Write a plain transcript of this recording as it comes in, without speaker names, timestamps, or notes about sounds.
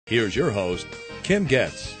Here's your host, Kim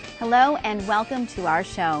Getz. Hello and welcome to our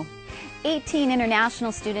show. 18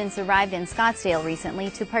 international students arrived in Scottsdale recently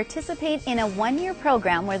to participate in a one-year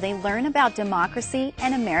program where they learn about democracy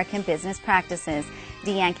and American business practices.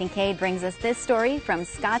 Deanne Kincaid brings us this story from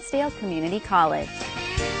Scottsdale Community College.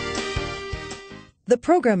 The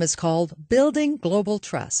program is called Building Global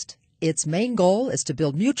Trust. Its main goal is to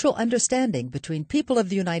build mutual understanding between people of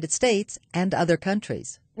the United States and other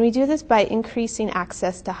countries. We do this by increasing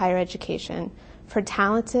access to higher education for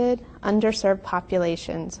talented, underserved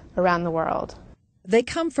populations around the world. They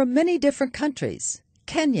come from many different countries: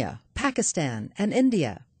 Kenya, Pakistan, and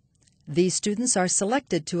India. These students are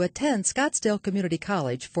selected to attend Scottsdale Community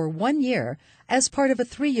College for 1 year as part of a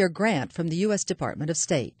 3-year grant from the U.S. Department of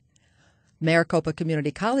State. Maricopa Community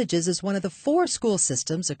Colleges is one of the 4 school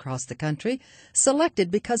systems across the country selected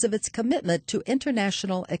because of its commitment to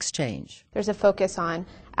international exchange. There's a focus on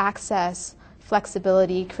access,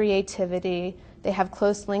 flexibility, creativity. They have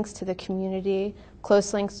close links to the community,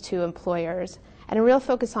 close links to employers, and a real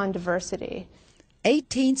focus on diversity.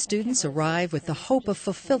 18 students arrive with the hope of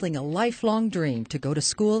fulfilling a lifelong dream to go to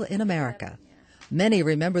school in America. Many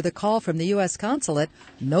remember the call from the U.S. consulate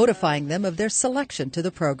notifying them of their selection to the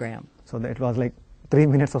program. So it was like 3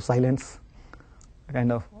 minutes of silence.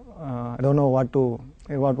 Kind of, I don't know what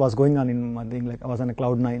was going on in my thing. Like I was on a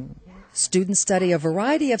cloud 9. Students study a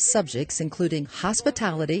variety of subjects, including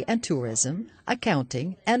hospitality and tourism,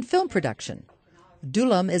 accounting, and film production.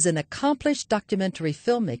 DULAM is an accomplished documentary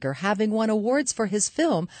filmmaker, having won awards for his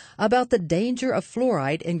film about the danger of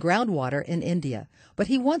fluoride in groundwater in India. But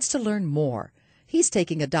he wants to learn more. He's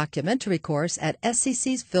taking a documentary course at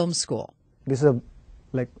SCC's film school. This is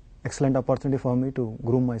a excellent opportunity for me to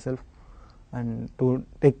groom myself and to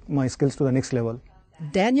take my skills to the next level.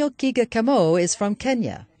 Daniel Kiga Kamo is from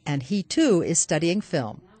Kenya, and he too is studying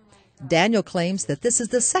film. Daniel claims that this is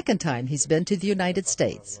the second time he's been to the United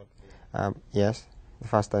States. Yes, the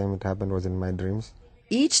first time it happened was in my dreams.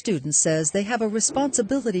 Each student says they have a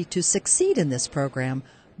responsibility to succeed in this program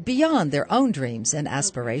beyond their own dreams and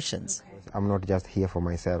aspirations. I'm not just here for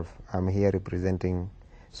myself. I'm here representing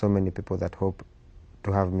so many people that hope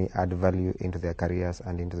to have me add value into their careers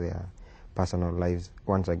and into their personal lives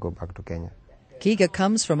once I go back to Kenya. Kiga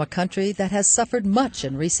comes from a country that has suffered much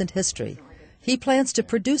in recent history. He plans to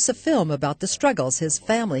produce a film about the struggles his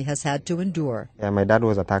family has had to endure. Yeah, my dad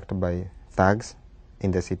was attacked by thugs in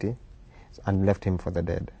the city and left him for the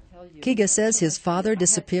dead. Kiga says his father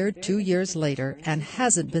disappeared 2 years later and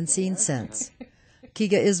hasn't been seen since.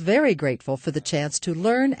 Kiga is very grateful for the chance to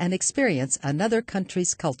learn and experience another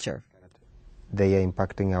country's culture. They are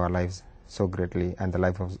impacting our lives so greatly and the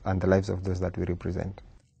lives of those that we represent.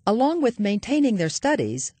 Along with maintaining their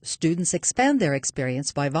studies, students expand their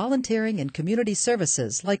experience by volunteering in community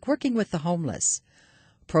services like working with the homeless.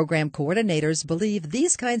 Program coordinators believe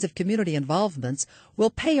these kinds of community involvements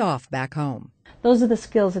will pay off back home. Those are the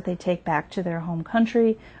skills that they take back to their home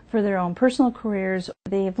country for their own personal careers.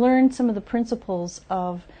 They've learned some of the principles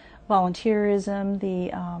of volunteerism, the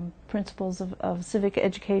principles of civic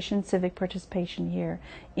education, civic participation here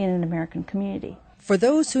in an American community. For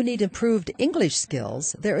those who need improved English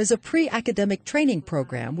skills, there is a pre-academic training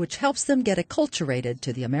program which helps them get acculturated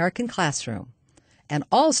to the American classroom. And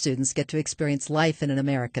all students get to experience life in an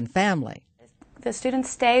American family. The students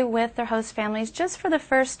stay with their host families just for the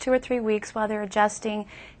first 2 or 3 weeks while they're adjusting.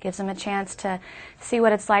 Gives them a chance to see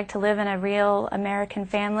what it's like to live in a real American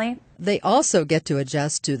family. They also get to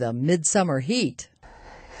adjust to the midsummer heat.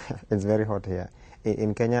 It's very hot here.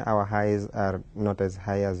 In Kenya, our highs are not as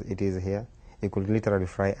high as it is here. You could literally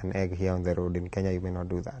fry an egg here on the road. In Kenya, you may not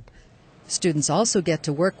do that. Students also get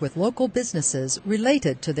to work with local businesses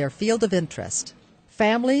related to their field of interest.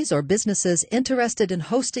 Families or businesses interested in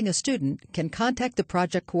hosting a student can contact the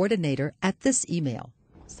project coordinator at this email.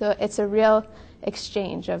 So it's a real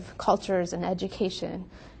exchange of cultures and education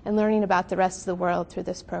and learning about the rest of the world through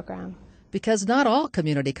this program. Because not all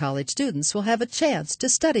community college students will have a chance to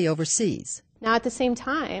study overseas. Now at the same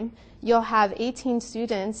time, you'll have 18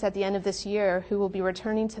 students at the end of this year who will be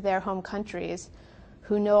returning to their home countries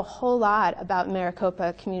who know a whole lot about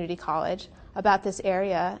Maricopa Community College, about this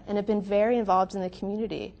area, and have been very involved in the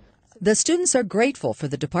community. The students are grateful for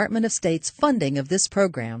the Department of State's funding of this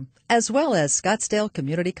program, as well as Scottsdale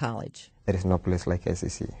Community College. There is no place like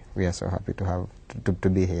SCC. We are so happy to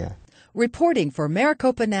be here. Reporting for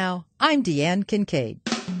Maricopa Now, I'm Deanne Kincaid.